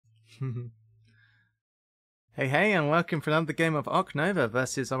Hey, hey, and welcome for another game of Ark Nova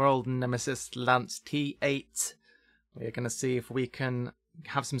versus our old nemesis Lance T8. We're going to see if we can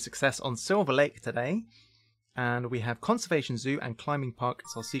have some success on Silver Lake today. And we have Conservation Zoo and Climbing Park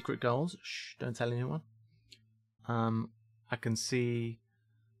as our secret goals. Shh, don't tell anyone. I can see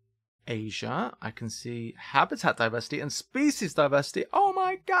Asia. I can see habitat diversity and species diversity. Oh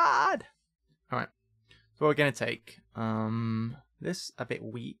my god! Alright, so what we're going to take. This a bit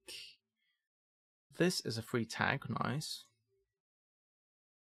weak. This is a free tag, nice.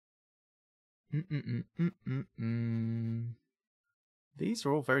 These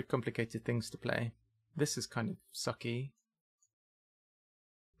are all very complicated things to play. This is kind of sucky.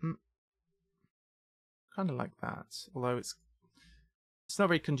 Kind of like that, although it's not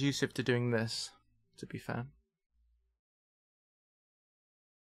very conducive to doing this, to be fair.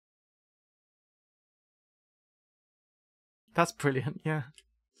 That's brilliant, yeah.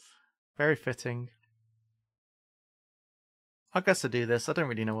 Very fitting. I guess I do this. I don't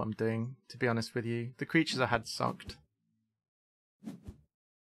really know what I'm doing, to be honest with you. The creatures I had sucked.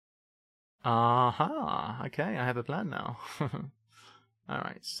 Aha! Okay, I have a plan now.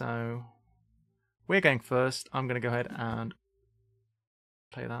 Alright, so we're going first. I'm going to go ahead and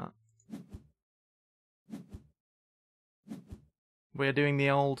play that. We're doing the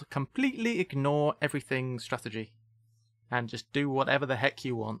old completely ignore everything strategy. And just do whatever the heck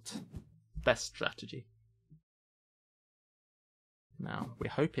you want. Best strategy. Now, we're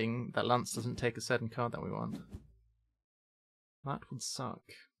hoping that Lance doesn't take a certain card that we want. That would suck.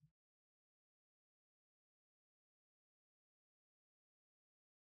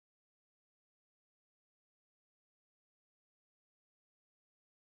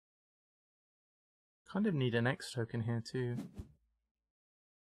 Kind of need an X token here too.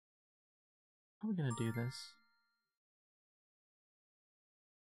 How are we going to do this?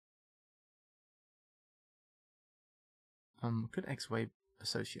 Could X-Wave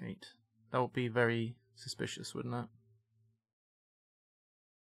associate? That would be very suspicious, wouldn't it?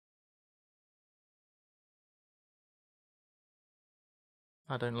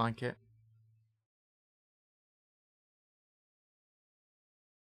 I don't like it.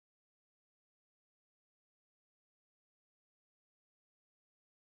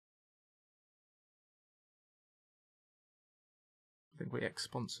 I think we X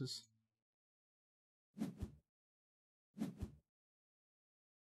sponsors.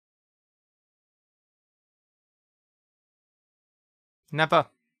 Never.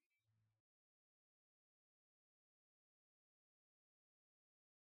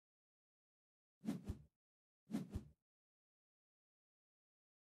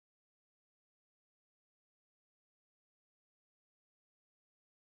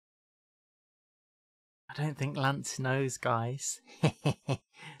 I don't think Lance knows, guys.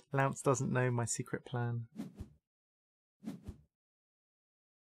 Lance doesn't know my secret plan.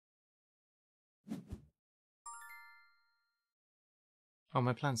 Oh,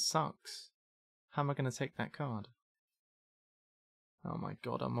 my plan sucks. How am I going to take that card? Oh my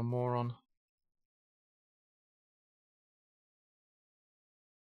god, I'm a moron.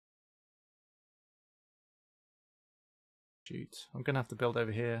 Shoot, I'm going to have to build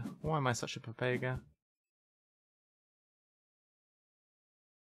over here. Why am I such a papega?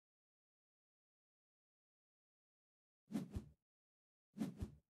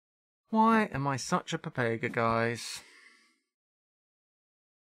 Why am I such a papega, guys?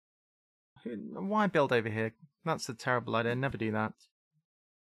 Why build over here? That's a terrible idea. Never do that.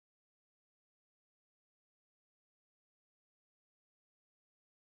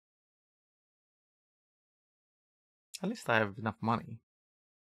 At least I have enough money.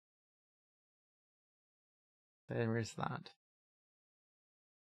 There is that.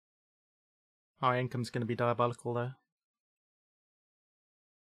 Our income's going to be diabolical, though.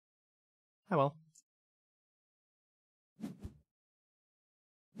 Oh well.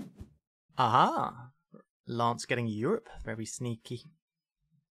 Aha! Lance getting Europe. Very sneaky.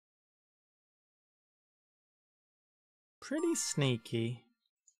 Pretty sneaky.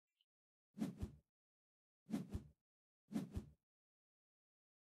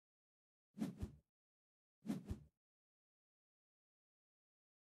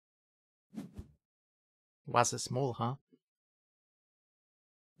 Was it small, huh?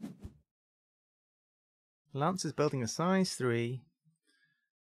 Lance is building a size 3.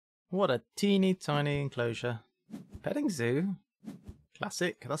 What a teeny tiny enclosure. Petting zoo.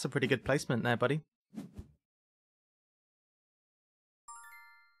 Classic. That's a pretty good placement there, buddy.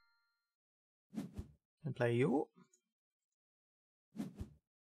 And play you.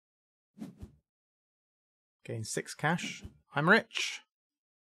 Gain 6 cash. I'm rich.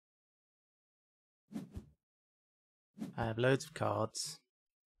 I have loads of cards.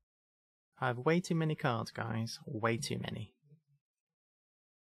 I have way too many cards, guys. Way too many.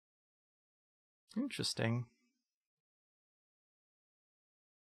 Interesting.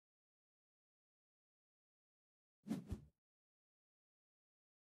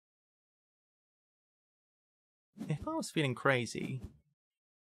 If I was feeling crazy,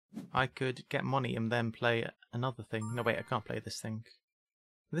 I could get money and then play another thing. No, wait, I can't play this thing.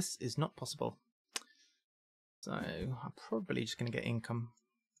 This is not possible. So, I'm probably just going to get income.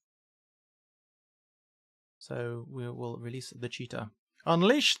 So, we will release the cheetah.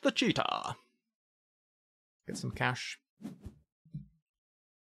 Unleash the cheetah! Get some cash.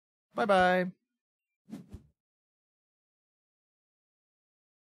 Bye-bye!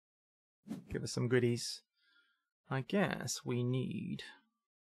 Give us some goodies. I guess we need...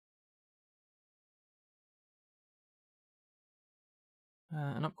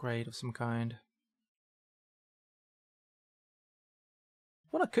 an upgrade of some kind.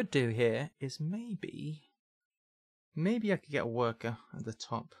 What I could do here is maybe I could get a worker at the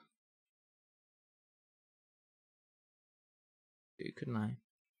top. Couldn't I?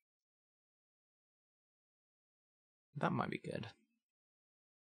 That might be good.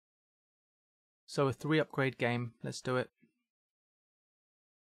 So a 3 upgrade game. Let's do it.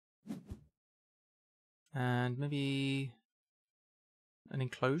 And maybe an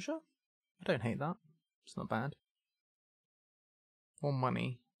enclosure? I don't hate that. It's not bad. More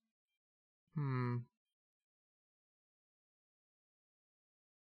money.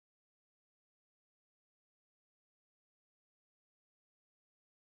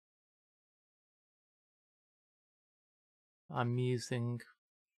 I'm using...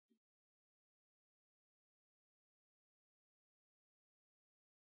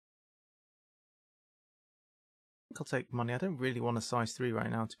 I'll take money. I don't really want a size 3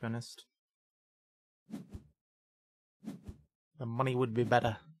 right now, to be honest. The money would be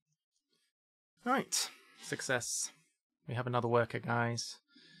better. Right, success. We have another worker, guys.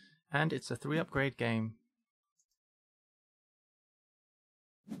 And it's a 3 upgrade game.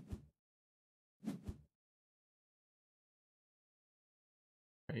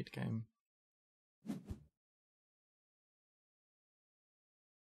 Great game.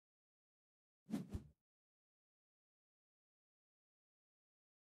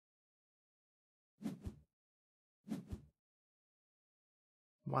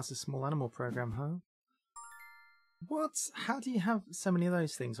 What's a small animal program, huh? What? How do you have so many of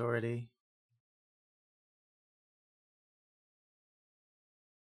those things already?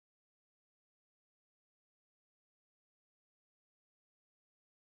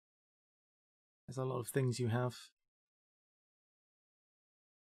 There's a lot of things you have.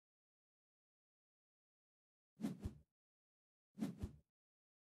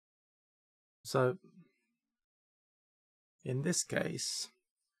 So, in this case,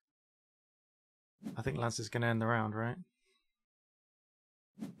 I think Lance is going to end the round, right?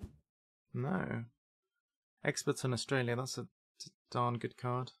 No. Experts in Australia, that's a darn good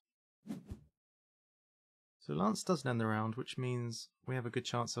card. So Lance doesn't end the round, which means we have a good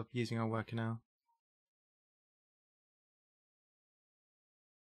chance of using our worker now.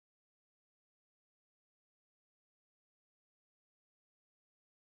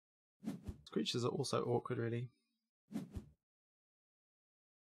 Creatures are also awkward, really.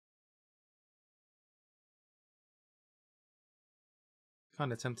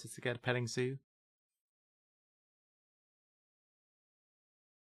 Kind of tempted to get a petting zoo.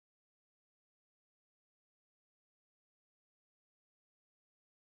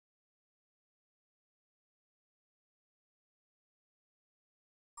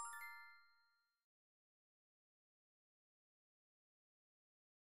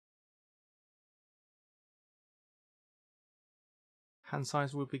 Hand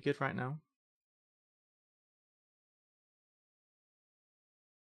size would be good right now.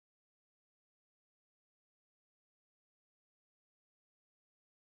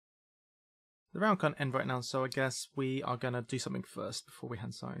 The round can't end right now, so I guess we are going to do something first before we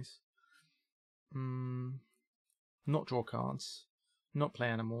hand size. Not draw cards, not play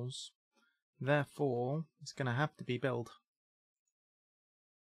animals. Therefore, it's going to have to be build.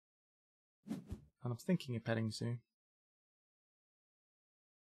 And I'm thinking of petting zoo.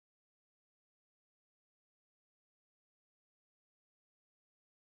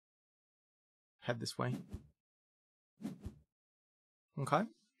 Head this way. Okay.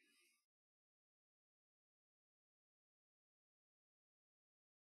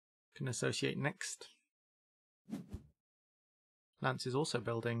 Can associate next. Lance is also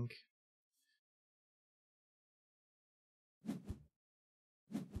building.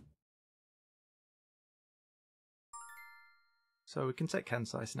 So we can take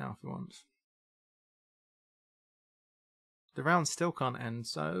Kansai now if we want. The round still can't end,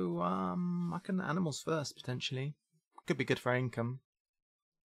 so I can animals first potentially. Could be good for our income.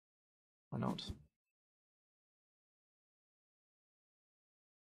 Why not?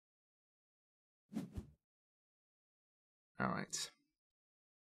 Alright.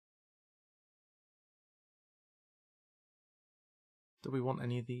 Do we want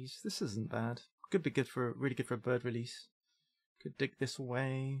any of these? This isn't bad. Could be good for really good for a bird release. Could dig this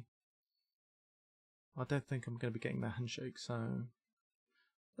away. I don't think I'm going to be getting the handshake, so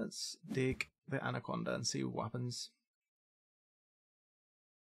let's dig the anaconda and see what happens.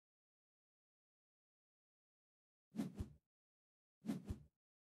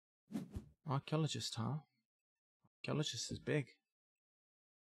 Archaeologist, huh? Archaeologist is big.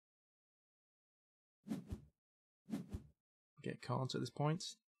 Get cards at this point.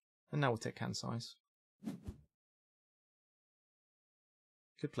 And now we'll take hand size.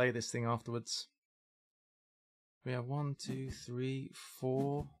 Could play this thing afterwards. We have 1, 2, 3,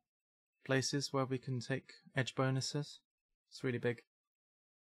 4 places where we can take edge bonuses. It's really big.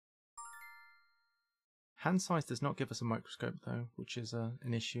 Hand size does not give us a microscope though, which is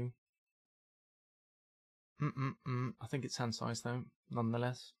an issue. I think it's hand size though,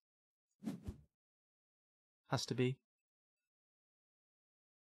 nonetheless. Has to be.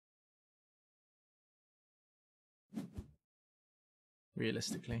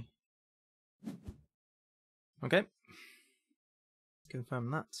 Realistically. Okay. Confirm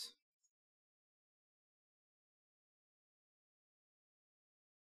that.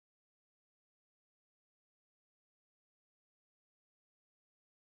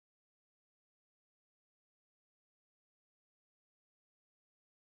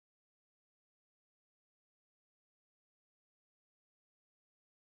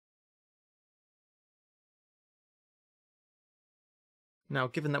 Now,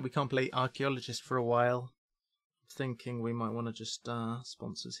 given that we can't play Archaeologist for a while, I'm thinking we might want to just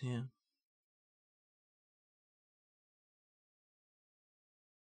sponsors here.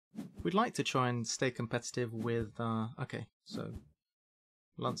 We'd like to try and stay competitive with... okay, so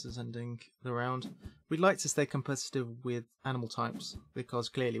Lancers ending the round. We'd like to stay competitive with animal types, because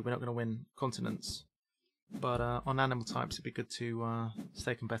clearly we're not going to win continents. But on animal types it'd be good to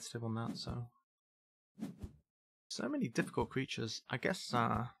stay competitive on that, so... So many difficult creatures. I guess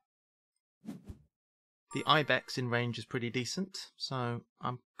the ibex in range is pretty decent, so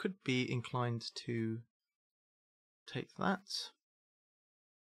I could be inclined to take that.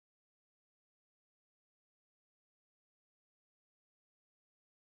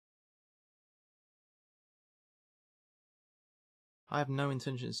 I have no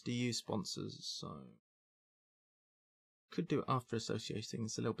intentions to use sponsors, so could do it after associating.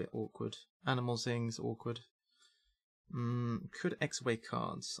 It's a little bit awkward. Animal things awkward. Could X away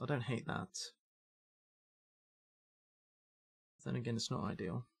cards. I don't hate that. Then again, it's not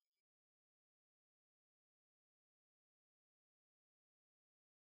ideal.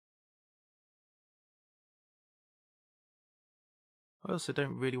 I also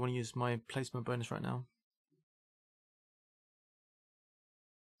don't really want to use my placement bonus right now.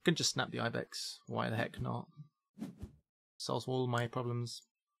 I can just snap the ibex. Why the heck not? Solves all my problems.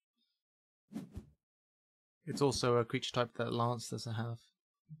 It's also a creature type that Lance doesn't have,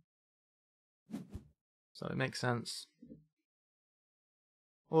 so it makes sense.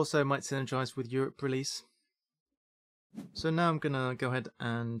 Also might synergize with Europe release. So now I'm gonna go ahead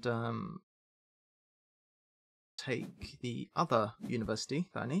and take the other university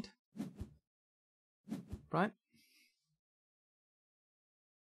that I need. Right.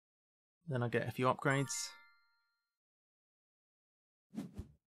 Then I get a few upgrades.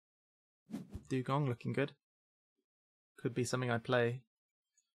 Dugong looking good. Could be something I play.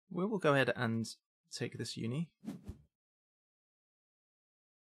 We will go ahead and take this uni.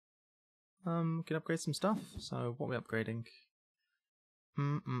 Can upgrade some stuff. So what are we upgrading?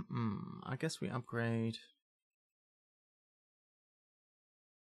 I guess we upgrade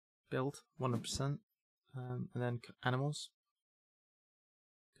build 100%, and then animals.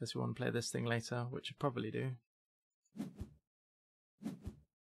 Guess we want to play this thing later, which I probably do.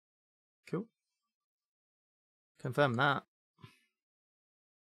 Cool. Confirm that.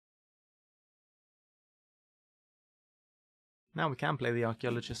 Now we can play the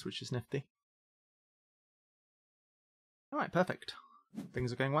Archaeologist, which is nifty. Alright, perfect.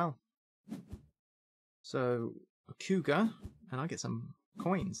 Things are going well. So, a cougar, and I get some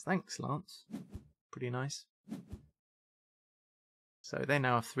coins. Thanks, Lance. Pretty nice. So they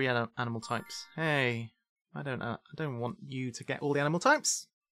now have 3 animal types. Hey, I don't want you to get all the animal types.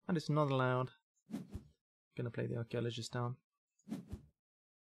 That is not allowed. Gonna play the Archaeologist down.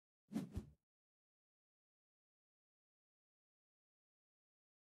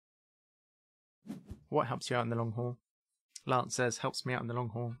 What helps you out in the long haul? Lance says, helps me out in the long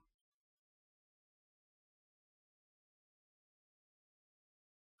haul.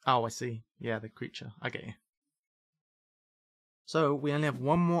 Oh, I see. Yeah, the creature. I get you. So, we only have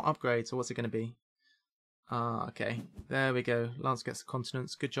one more upgrade, so what's it going to be? Okay. There we go. Lance gets the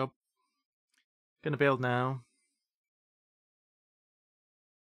continents. Good job. Going to build now.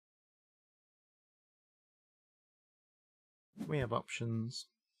 We have options.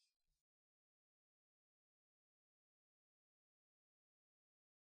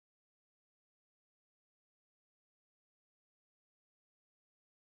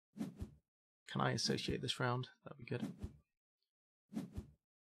 Can I associate this round? That'd be good.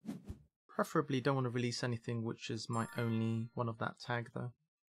 Preferably don't want to release anything which is my only one of that tag though.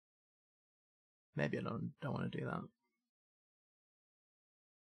 Maybe I don't want to do that.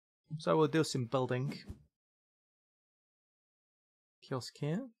 So we'll do some building. Kiosk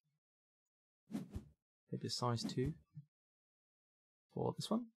here. Maybe a size 2 for this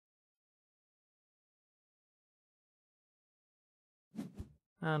one.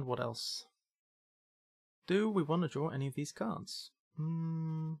 And what else? Do we want to draw any of these cards?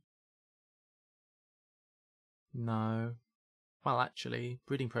 No. Well, actually,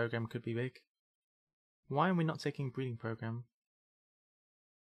 breeding program could be big. Why are we not taking breeding program?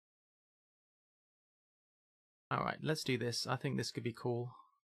 Alright, let's do this. I think this could be cool.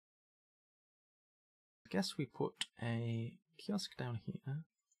 I guess we put a kiosk down here.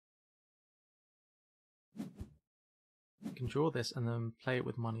 We can draw this and then play it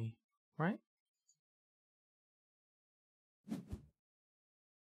with money, right?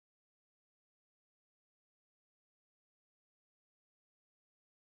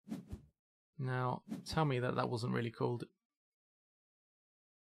 Now, tell me that wasn't really called.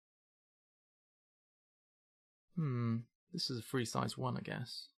 This is a free size 1, I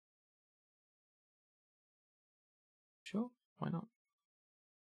guess. Sure, why not?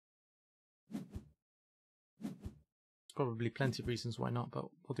 There's probably plenty of reasons why not, but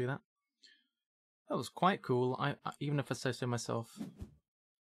we'll do that. That was quite cool, even if I say so myself.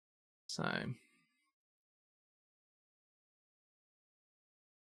 So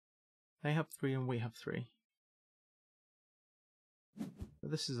they have 3 and we have 3.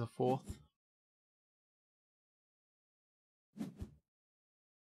 But this is a 4th.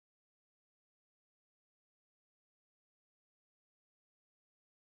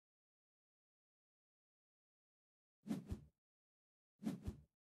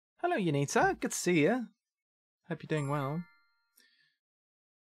 Hello, Unita. Good to see you. Hope you're doing well.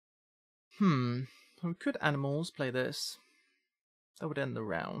 We could animals play this. That would end the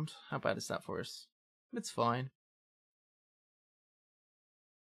round. How bad is that for us? It's fine.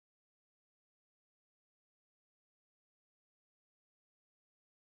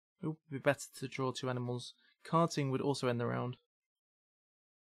 It would be better to draw 2 animals. Carting would also end the round.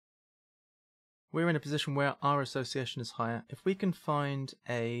 We're in a position where our association is higher. If we can find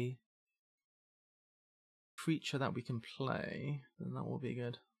a creature that we can play, then that will be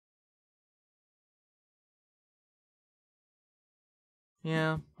good.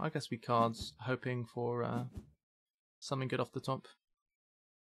 Yeah, I guess we cards, hoping for something good off the top.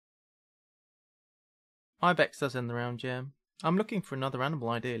 Ibex does end the round, yeah. I'm looking for another animal,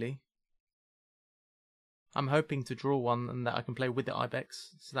 ideally. I'm hoping to draw one and that I can play with the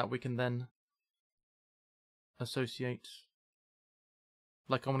Ibex, so that we can then associate.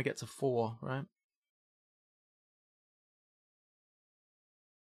 Like, I want to get to 4, right?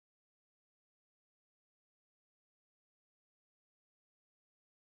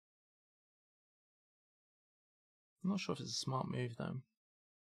 I'm not sure if it's a smart move, though.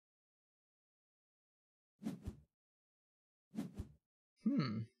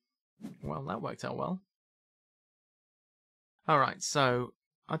 Well, that worked out well. Alright, so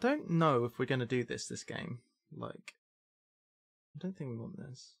I don't know if we're going to do this game. Like, I don't think we want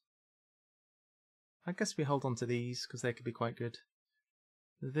this. I guess we hold on to these, because they could be quite good.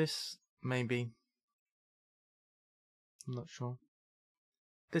 This, maybe. I'm not sure.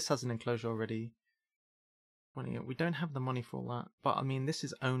 This has an enclosure already. We don't have the money for all that. But, I mean, this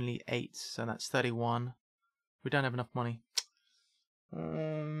is only 8, so that's 31. We don't have enough money.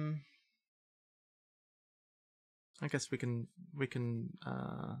 I guess we can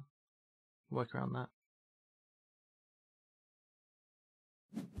work around that.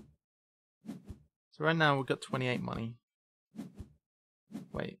 So right now we've got 28 money.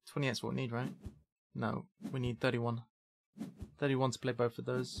 Wait, 28 is what we need, right? No, we need 31. 31 to play both of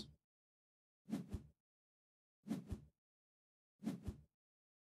those.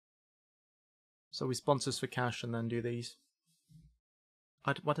 So we sponsors for cash and then do these.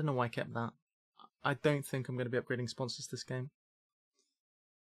 I don't know why I kept that. I don't think I'm going to be upgrading sponsors this game.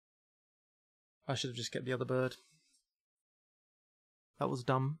 I should have just kept the other bird. That was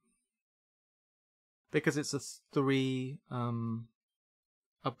dumb. Because it's a 3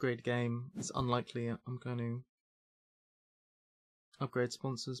 upgrade game, it's unlikely I'm going to upgrade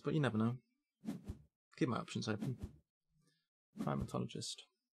sponsors, but you never know. Keep my options open. Primatologist.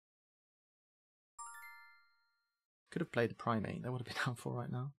 Could have played a primate, that would have been helpful right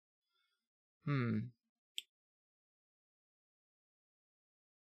now. Is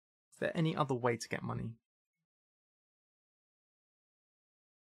there any other way to get money?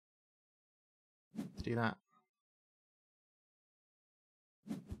 Let's do that.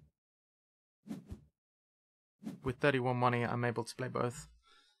 With 31 money, I'm able to play both.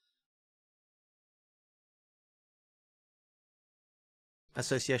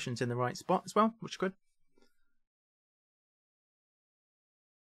 Association's in the right spot as well, which is good.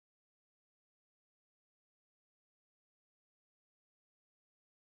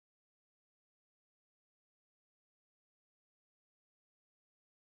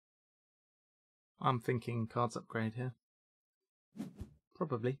 I'm thinking cards upgrade here.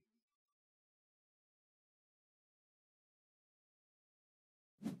 Probably.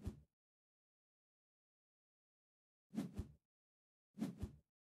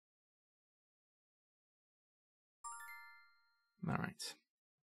 Alright.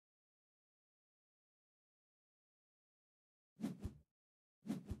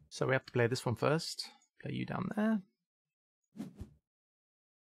 So we have to play this one first. Play you down there.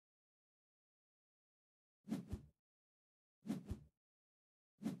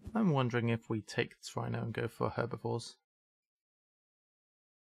 I'm wondering if we take this rhino and go for herbivores.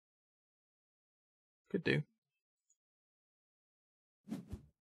 Could do.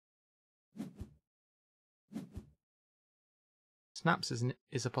 Snaps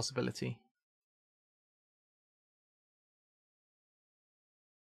is a possibility.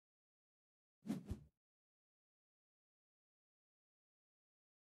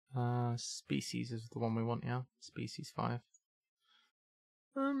 Species is the one we want, yeah? Species 5.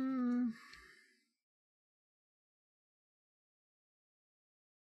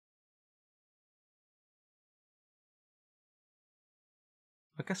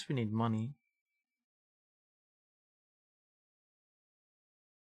 I guess we need money.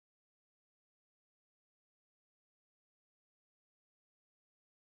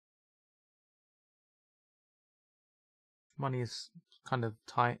 Money is kind of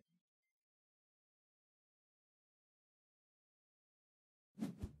tight.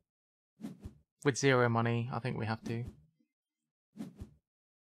 With 0 money, I think we have to.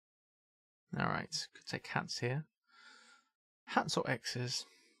 Alright, could take hats here. Hats or X's?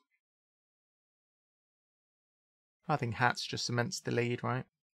 I think hats just cements the lead, right?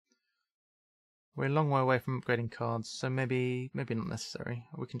 We're a long way away from upgrading cards, so maybe not necessary.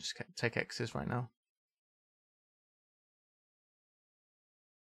 We can just take X's right now.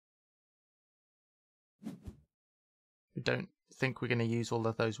 We don't think we're going to use all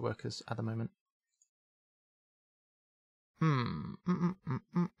of those workers at the moment.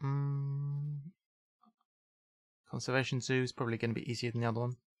 Conservation Zoo is probably going to be easier than the other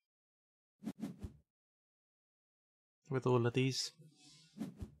one. With all of these.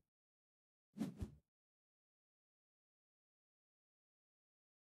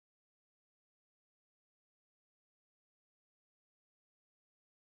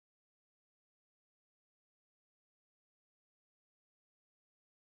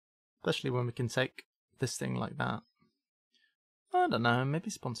 Especially when we can take this thing like that. I don't know, maybe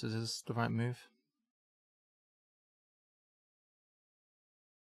sponsors is the right move.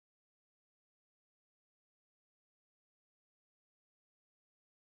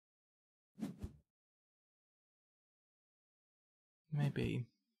 Maybe.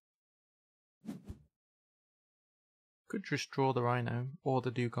 Could just draw the rhino, or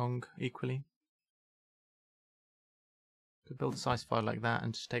the dugong equally. Could build a size 5 like that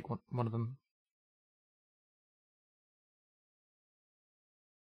and just take one of them.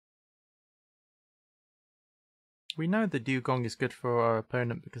 We know the dugong is good for our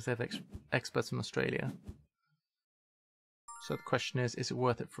opponent because they have experts in Australia. So the question is it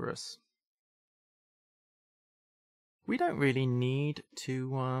worth it for us? We don't really need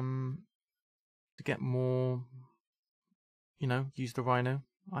to get more, use the rhino.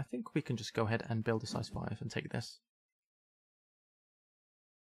 I think we can just go ahead and build a size 5 and take this.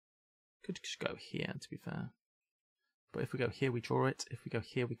 Could just go here, to be fair. But if we go here, we draw it. If we go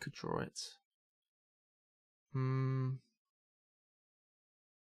here, we could draw it.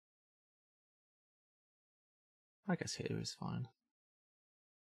 I guess here is fine.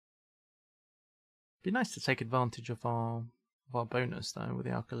 Be nice to take advantage of our bonus though with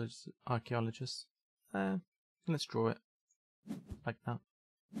the archaeologists. Let's draw it like that.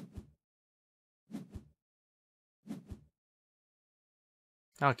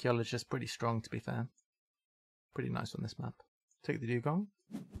 Archaeologist pretty strong, to be fair. Pretty nice on this map. Take the dugong.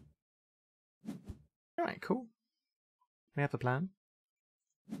 Alright, cool. We have a plan.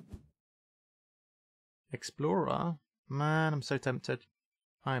 Explorer? Man, I'm so tempted.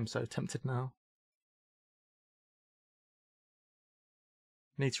 I am so tempted now.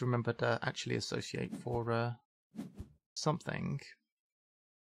 Need to remember to actually associate for something.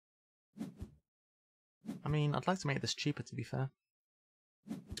 I mean, I'd like to make this cheaper, to be fair.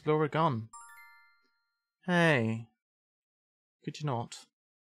 Explorer gone. Hey. Could you not?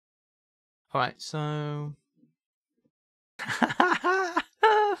 Alright, so...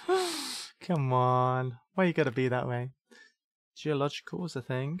 Come on. Why you gotta be that way? Geological is a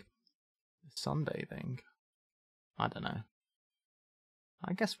thing. Sunbathing. I don't know.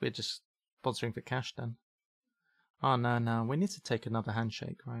 I guess we're just sponsoring for cash then. Oh no, we need to take another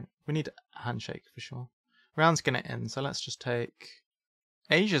handshake, right? We need a handshake for sure. Round's gonna end, so let's just take...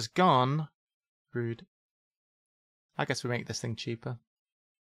 Asia's gone. Rude. I guess we make this thing cheaper.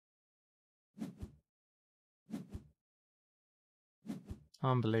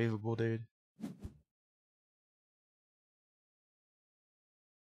 Unbelievable, dude.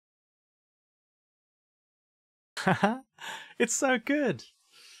 It's so good.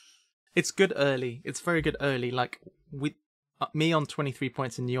 It's good early. It's very good early. Like, with me on 23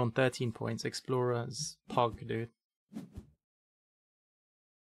 points and you on 13 points. Explorer's pog, dude.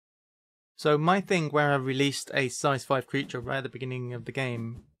 So my thing where I released a size 5 creature right at the beginning of the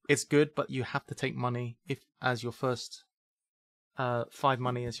game, it's good, but you have to take money as your first 5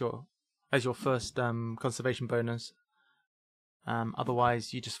 money as your first conservation bonus.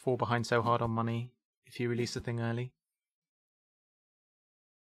 Otherwise, you just fall behind so hard on money if you release the thing early.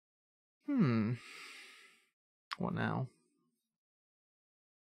 What now?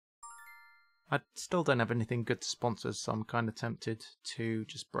 I still don't have anything good to sponsor, so I'm kind of tempted to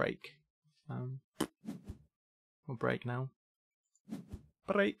just break. We'll break now.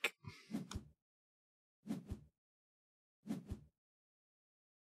 Break!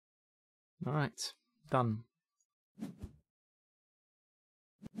 Alright, done.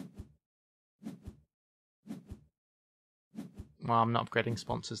 Well, I'm not upgrading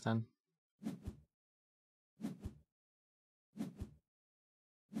sponsors then.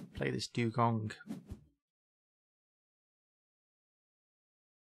 Play this dugong.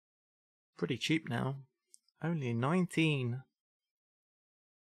 Pretty cheap now. Only 19.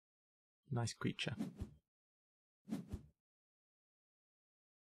 Nice creature.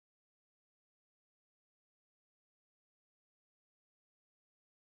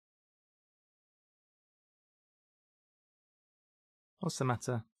 What's the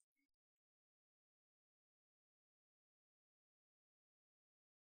matter?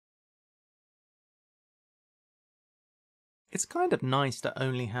 It's kind of nice to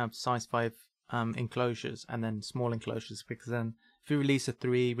only have size 5 enclosures and then small enclosures, because then if you release a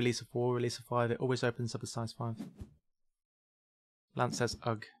 3, release a 4, release a 5, it always opens up a size 5. Lance says,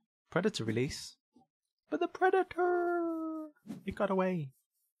 ugh. Predator release? But the Predator! It got away.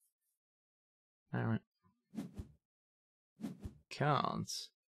 Alright. Cards.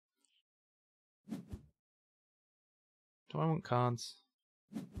 Do I want cards?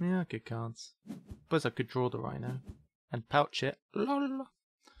 Yeah, good cards. Suppose I could draw the rhino. And pouch it. Lol.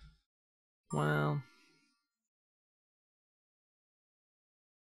 Well.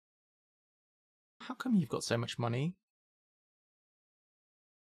 How come you've got so much money?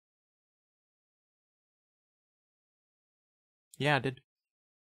 Yeah, I did.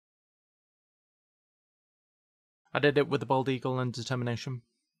 I did it with the bald eagle and determination.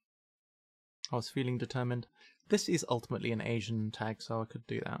 I was feeling determined. This is ultimately an Asian tag, so I could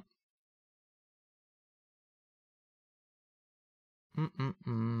do that.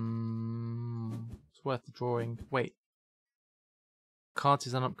 It's worth the drawing. Wait. Cards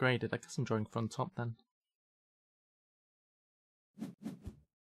is unupgraded. I guess I'm drawing from top then.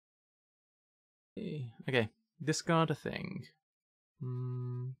 Okay. Discard a thing.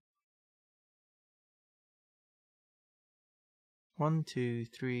 1, 2,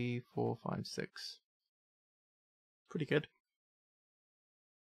 3, 4, 5, 6. Pretty good.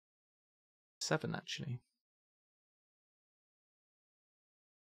 7 actually.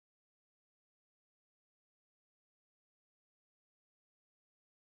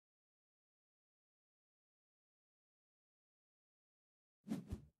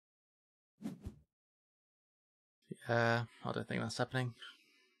 I don't think that's happening.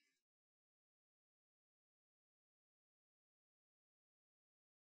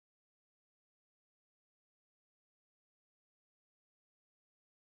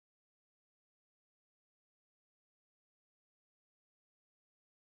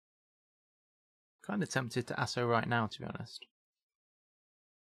 Kind of tempted to ASO right now, to be honest.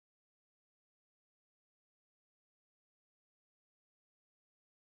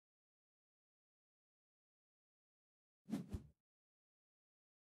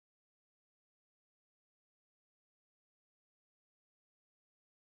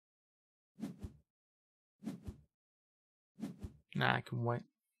 Nah, I can wait.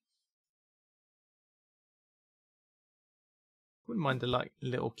 Wouldn't mind a like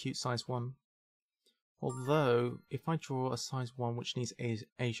little cute size one. Although, if I draw a size 1 which needs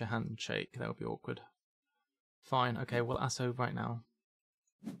Asia handshake, that would be awkward. Fine, okay, we'll ASO right now.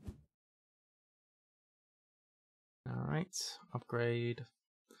 Alright, upgrade.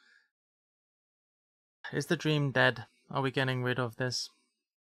 Is the dream dead? Are we getting rid of this?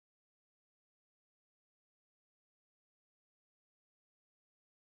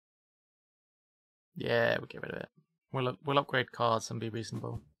 Yeah, we'll get rid of it. We'll upgrade cards and be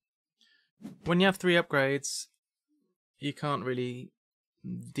reasonable. When you have 3 upgrades, you can't really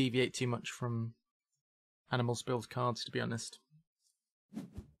deviate too much from animals build cards, to be honest.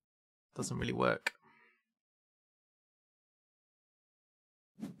 Doesn't really work.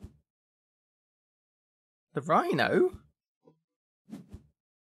 The rhino?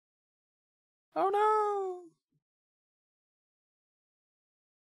 Oh no!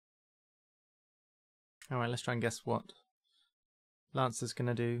 Alright, let's try and guess what Lance is going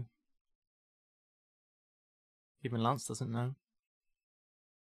to do. Even Lance doesn't know.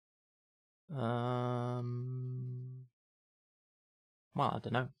 Well, I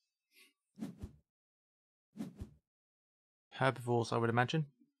don't know. Herbivores, I would imagine.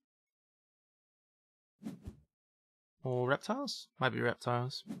 Or reptiles? Might be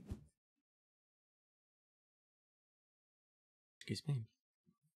reptiles. Excuse me.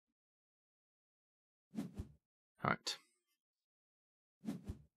 Alright.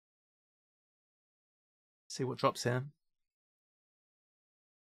 See what drops here.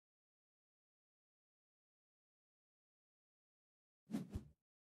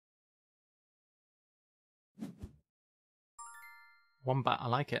 Wombat, I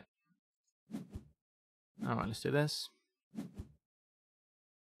like it. Alright, let's do this.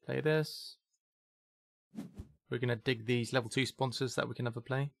 Play this. We're going to dig these level 2 sponsors that we can never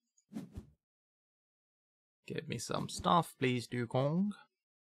play. Give me some stuff, please, Dugong.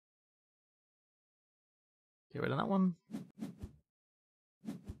 Get rid of that one.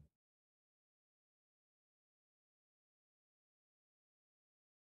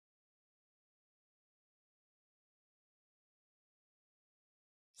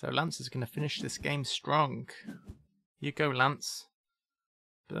 So Lance is going to finish this game strong. You go, Lance.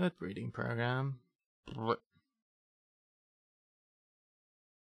 Bird breeding program.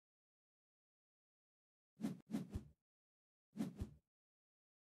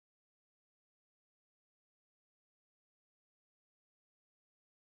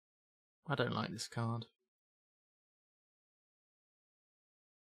 I don't like this card.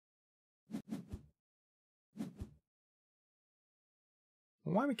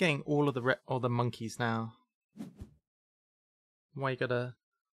 Why are we getting all of the monkeys now? Why you gotta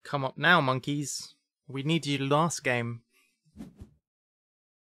come up now, monkeys? We need you last game.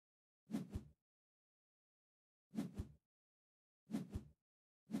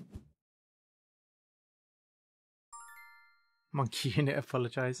 Monkey unit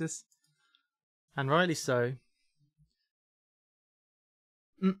apologizes. And rightly so.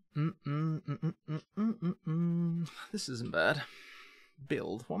 This isn't bad.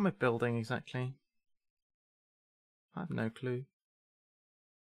 Build. What am I building exactly? I have no clue.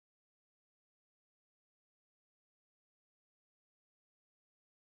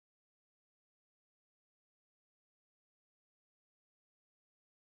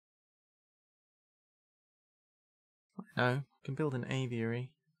 No, I can build an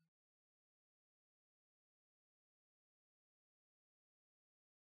aviary.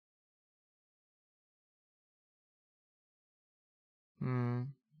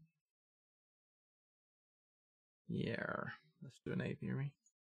 Yeah, let's do an aviary.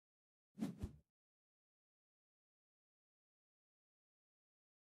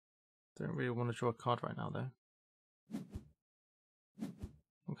 Don't really want to draw a card right now, though.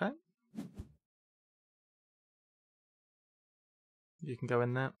 Okay. You can go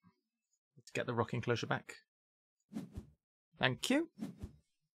in there. Let's get the rock enclosure back. Thank you.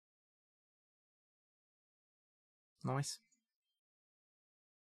 Nice.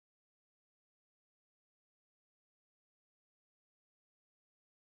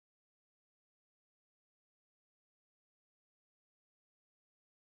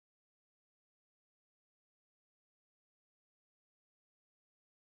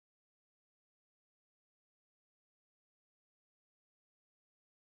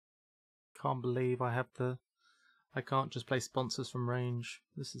 Can't believe I can't just play sponsors from range.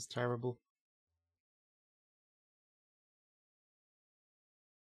 This is terrible.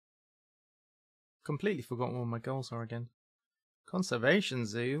 Completely forgotten what my goals are again. Conservation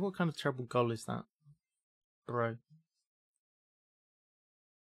zoo? What kind of terrible goal is that, bro?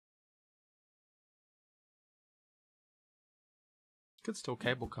 Could still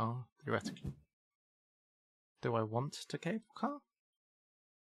cable car, theoretically. Do I want to cable car?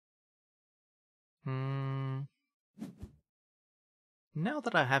 Now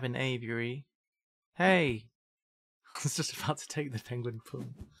that I have an aviary... Hey! I was just about to take the penguin pool.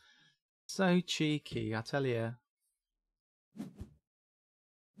 So cheeky, I tell you.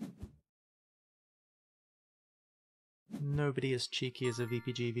 Nobody as cheeky as a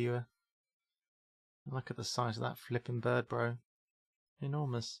VPG viewer. Look at the size of that flippin' bird, bro.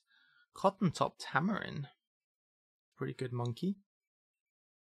 Enormous. Cotton-top tamarin. Pretty good monkey.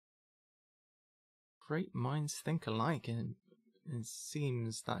 Great minds think alike, and it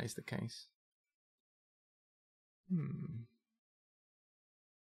seems that is the case. The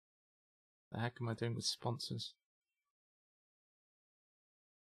heck am I doing with sponsors?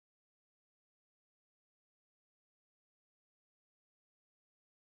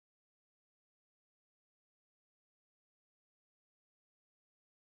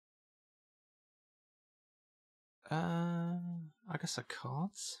 I guess a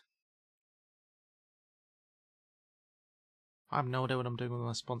cards. I have no idea what I'm doing with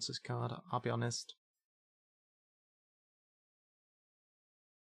my sponsors card, I'll be honest.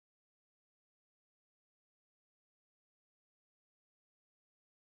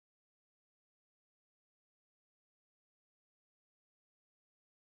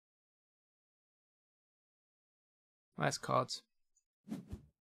 That's cards.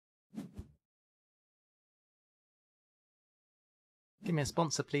 Give me a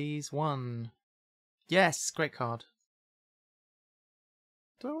sponsor, please. 1. Yes, great card.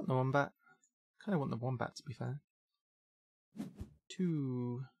 Do I want the wombat? I kind of want the wombat, to be fair.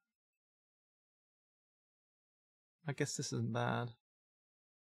 2. I guess this isn't bad.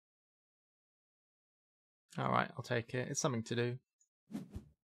 Alright, I'll take it. It's something to do.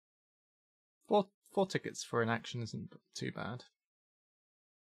 4 tickets for an action isn't too bad.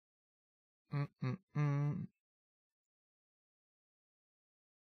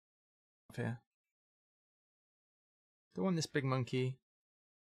 Here. Do I want this big monkey?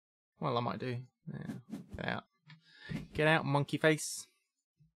 Well, I might do. Yeah. Get out. Get out, monkey face.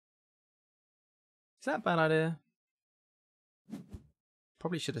 Is that a bad idea?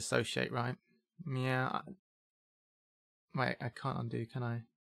 Probably should associate, right? Yeah. Wait, I can't undo, can I?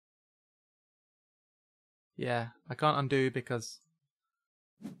 Yeah, I can't undo because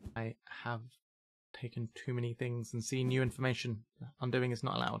I have taken too many things and seen new information. Undoing is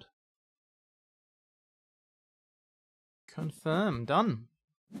not allowed. Confirm. Done.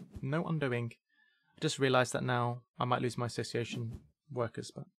 No undoing. I just realised that now I might lose my association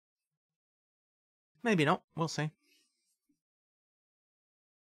workers, but maybe not. We'll see.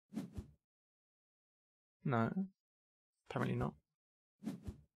 No. Apparently not.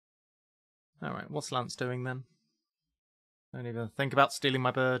 Alright, what's Lance doing then? Don't even think about stealing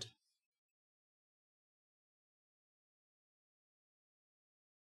my bird.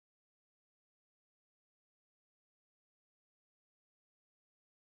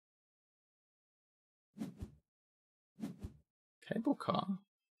 Cable car?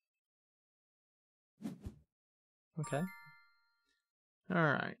 Okay.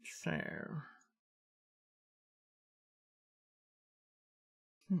 Alright, so...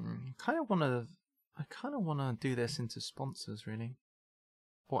 I kind of wanna do this into sponsors, really.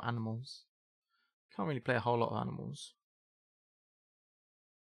 Or animals. Can't really play a whole lot of animals.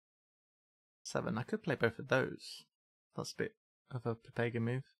 7. I could play both of those. That's a bit of a Pepega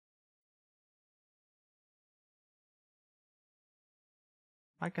move.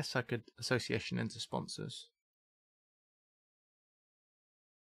 I guess I could association into sponsors.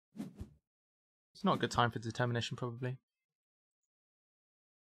 It's not a good time for determination, probably.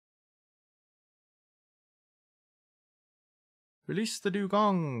 Release the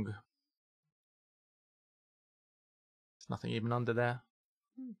dugong! There's nothing even under there.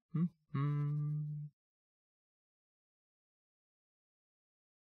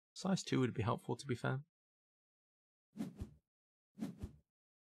 Size 2 would be helpful, to be fair.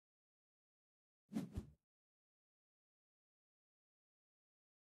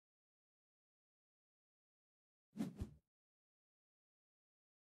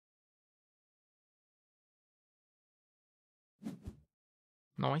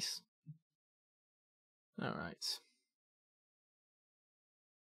 Nice. Alright.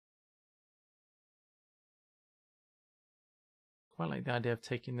 Quite like the idea of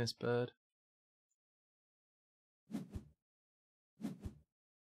taking this bird.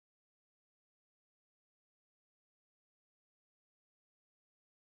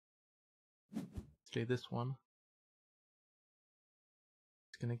 Let's do this one.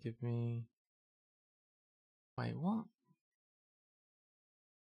 It's gonna give me... Wait, what?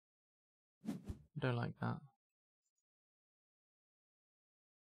 I don't like that.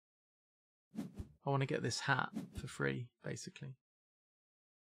 I want to get this hat for free, basically.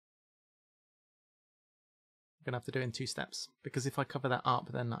 I'm gonna have to do it in 2 steps, because if I cover that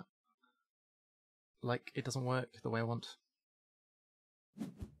up, then like it doesn't work the way I want.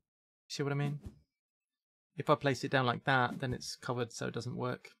 See what I mean? If I place it down like that, then it's covered, so it doesn't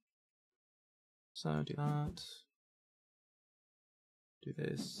work. So do that. Do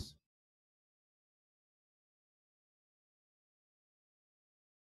this.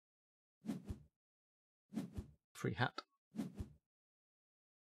 Free hat.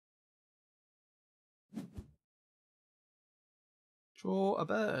 Draw a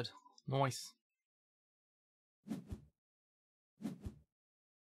bird. Nice.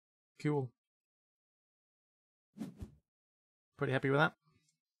 Cool. Pretty happy with that.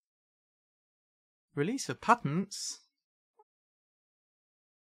 Release of patents?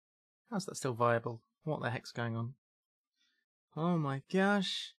 How's that still viable? What the heck's going on? Oh my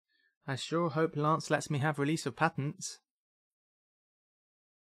gosh. I sure hope Lance lets me have release of patents.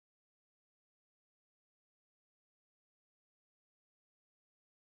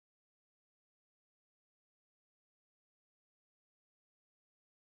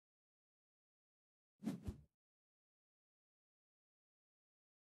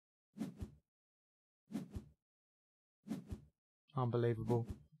 Unbelievable.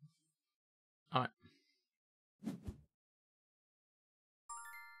 Alright.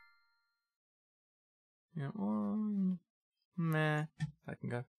 Yeah, meh. I can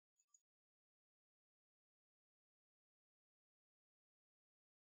go.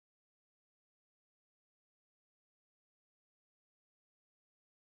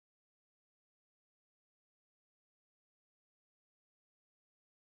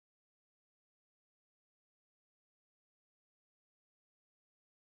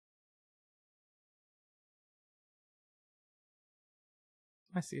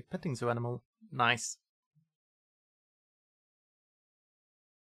 I see a petting zoo animal. Nice.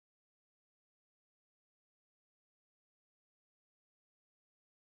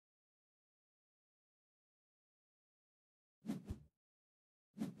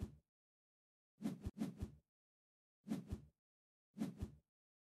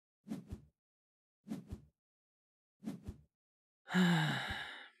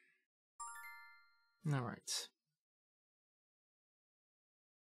 Alright.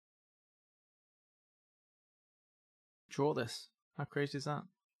 Draw this. How crazy is that?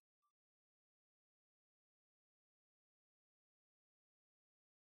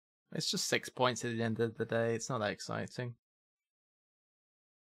 It's just 6 points at the end of the day. It's not that exciting.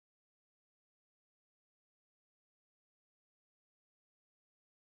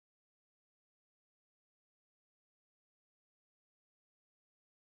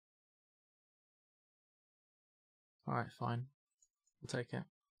 Alright, fine. We'll take it.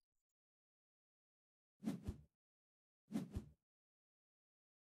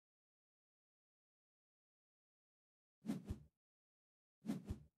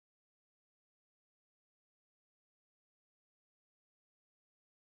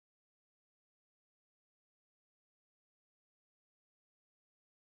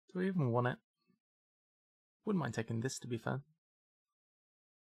 Do we even want it? Wouldn't mind taking this, to be fair.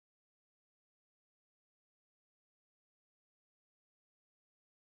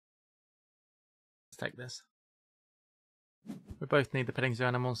 Let's take this. We both need the petting zoo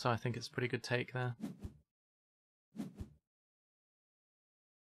animal, so I think it's a pretty good take there.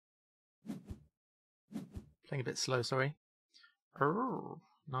 Playing a bit slow, sorry. Oh,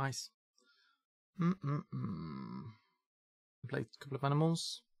 nice. Play a couple of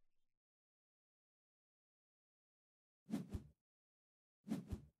animals.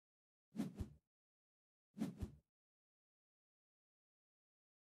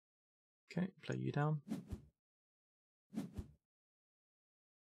 Okay, play you down.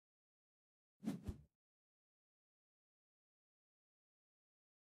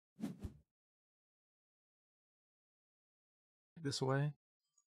 Take this away.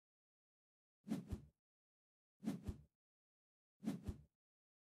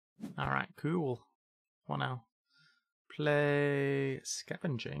 Alright, cool. What now? Play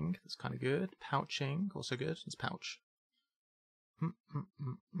scavenging. That's kind of good. Pouching, also good. Let's pouch. That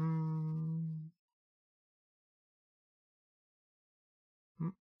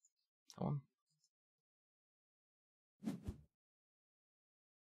one.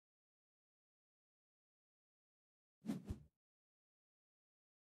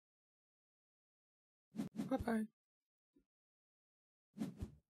 Bye-bye.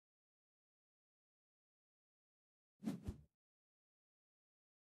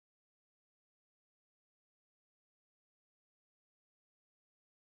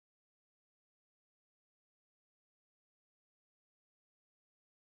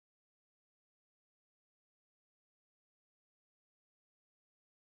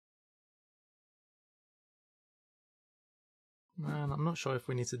 Man, I'm not sure if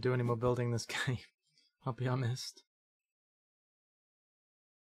we need to do any more building this game. I'll be honest.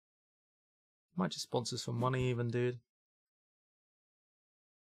 Might just sponsor some money even, dude.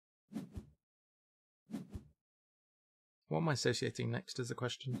 What am I associating next is the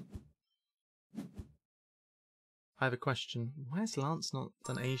question. I have a question. Why has Lance not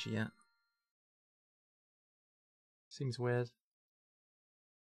done Asia yet? Seems weird.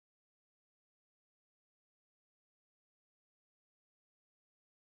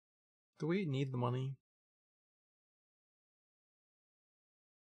 Do we need the money?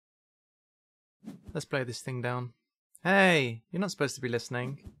 Let's play this thing down. Hey, you're not supposed to be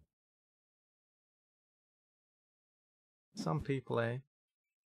listening. Some people, eh?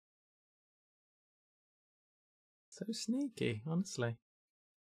 So sneaky, honestly.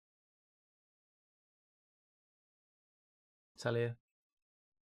 Tell you.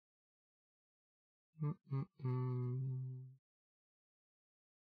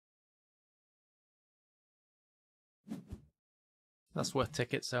 That's worth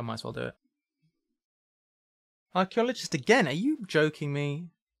tickets, so I might as well do it. Archaeologist again? Are you joking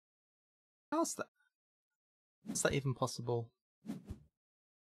me? How's that? Is that even possible?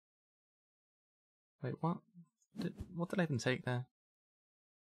 Wait, what? What did I even take there?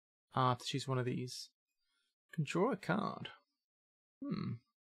 Ah, I have to choose one of these. Can draw a card.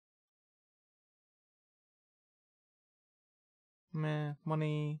 Meh,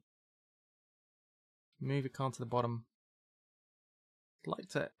 money. Move a card to the bottom. I'd like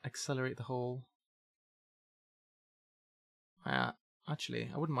to accelerate the whole. Actually,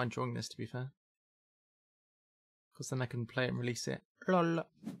 I wouldn't mind drawing this, to be fair. Because then I can play it and release it. Lol.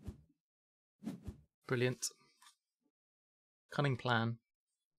 Brilliant. Cunning plan.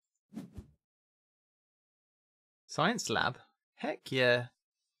 Science lab? Heck yeah.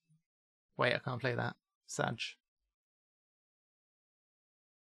 Wait, I can't play that. Sag.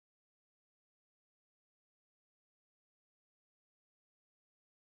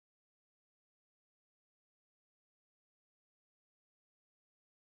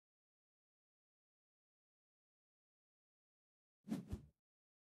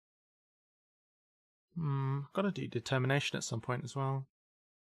 Gotta do determination at some point as well.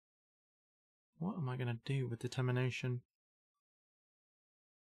 What am I gonna do with determination?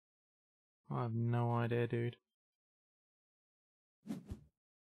 I have no idea, dude.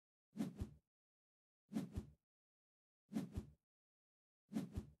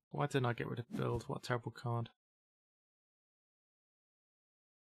 Why didn't I get rid of build? What a terrible card.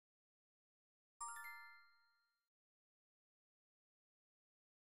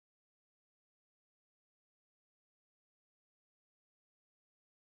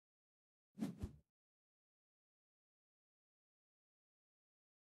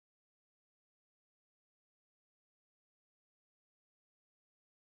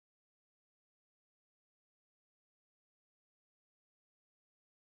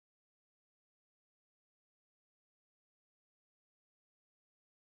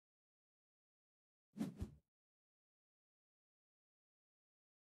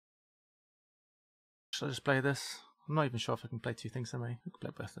 Should I just play this? I'm not even sure if I can play two things anyway. I could play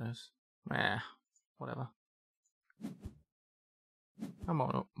both those. Whatever. I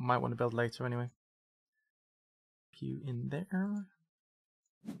might want to build later anyway. Pew in there.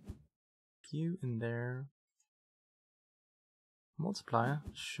 Pew in there. Multiplier?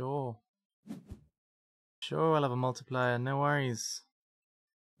 Sure. Sure, I'll have a multiplier. No worries.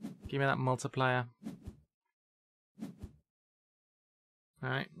 Give me that multiplier.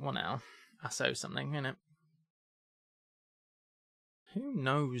 Alright, what now? I saw something, innit? Who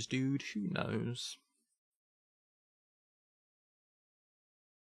knows, dude? Who knows?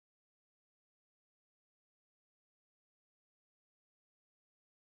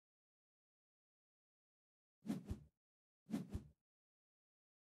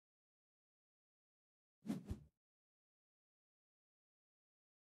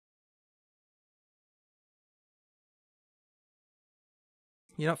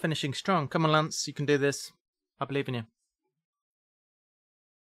 You're not finishing strong. Come on, Lance. You can do this. I believe in you.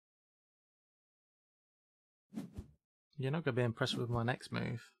 You're not going to be impressed with my next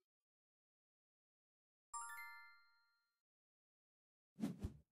move.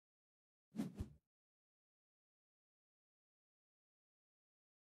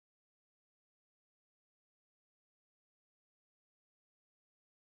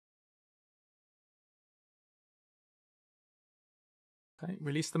 Okay,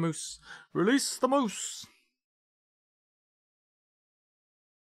 release the moose. Release the moose!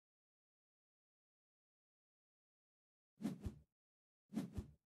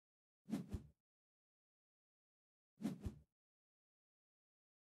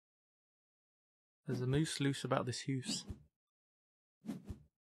 There's a moose loose about this house.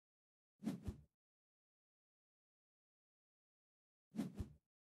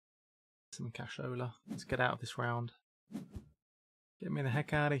 Some cashola. Let's get out of this round. Get me the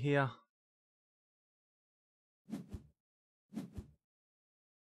heck out of here.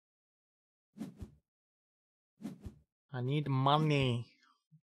 I need money.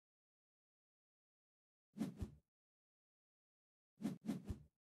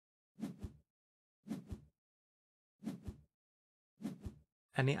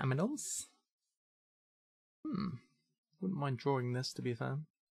 Any aminals? Wouldn't mind drawing this, to be fair.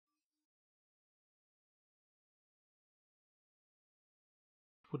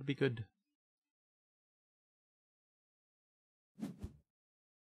 Would be good.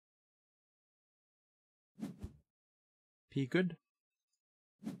 P good.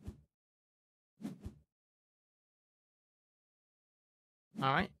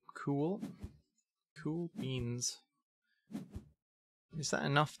 Alright, cool. Cool beans. Is that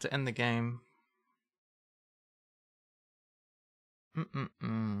enough to end the game?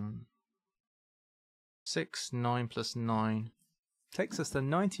 6, 9 plus 9. Takes us to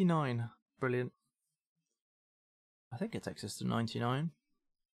 99. Brilliant. I think it takes us to 99.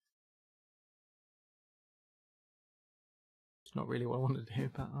 It's not really what I wanted to do,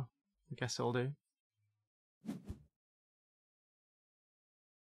 but I guess I'll do.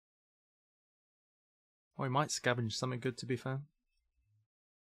 Or we might scavenge something good, to be fair.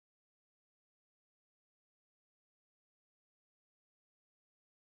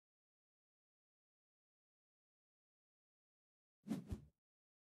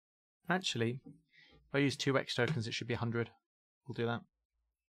 Actually, if I use 2 X tokens, it should be 100. We'll do that.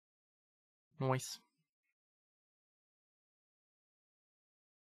 Nice.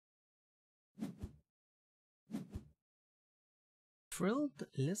 Frilled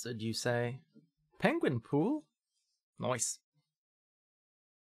lizard, you say? Penguin pool? Nice.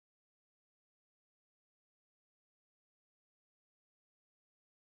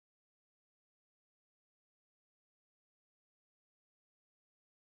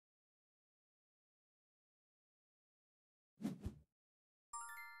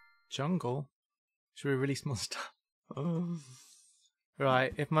 Jungle? Should we release more stuff? Oh.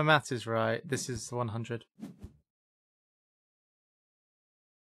 Right, if my math is right, this is the 100.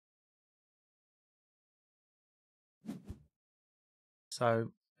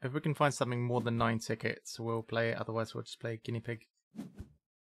 So, if we can find something more than 9 tickets, we'll play it. Otherwise, we'll just play guinea pig.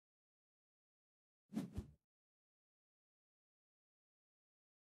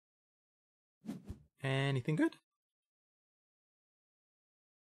 Anything good?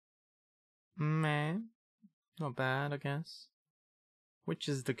 Man, not bad, I guess. Which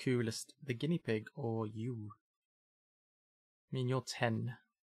is the coolest, the guinea pig or you? I mean, you're 10.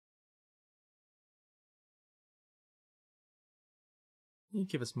 You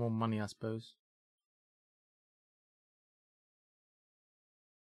give us more money, I suppose.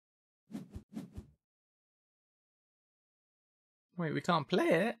 Wait, we can't play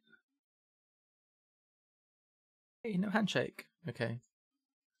it? Hey, no handshake. Okay.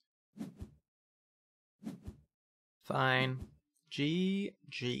 Fine.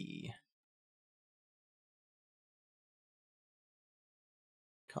 GG.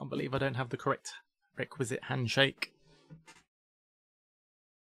 Can't believe I don't have the correct requisite handshake.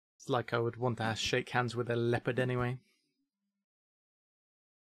 It's like I would want to shake hands with a leopard anyway.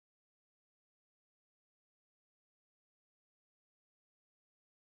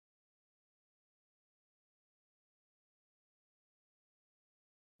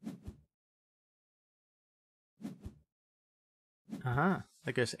 Aha,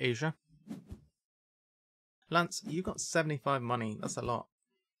 there goes Asia. Lance, you got 75 money. That's a lot.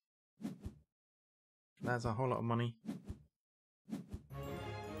 That's a whole lot of money.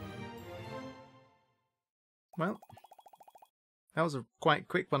 Well, that was a quite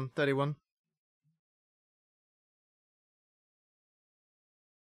quick one, 31.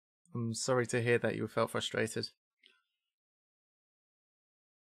 I'm sorry to hear that you felt frustrated.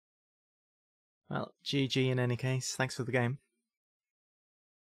 Well, GG in any case. Thanks for the game.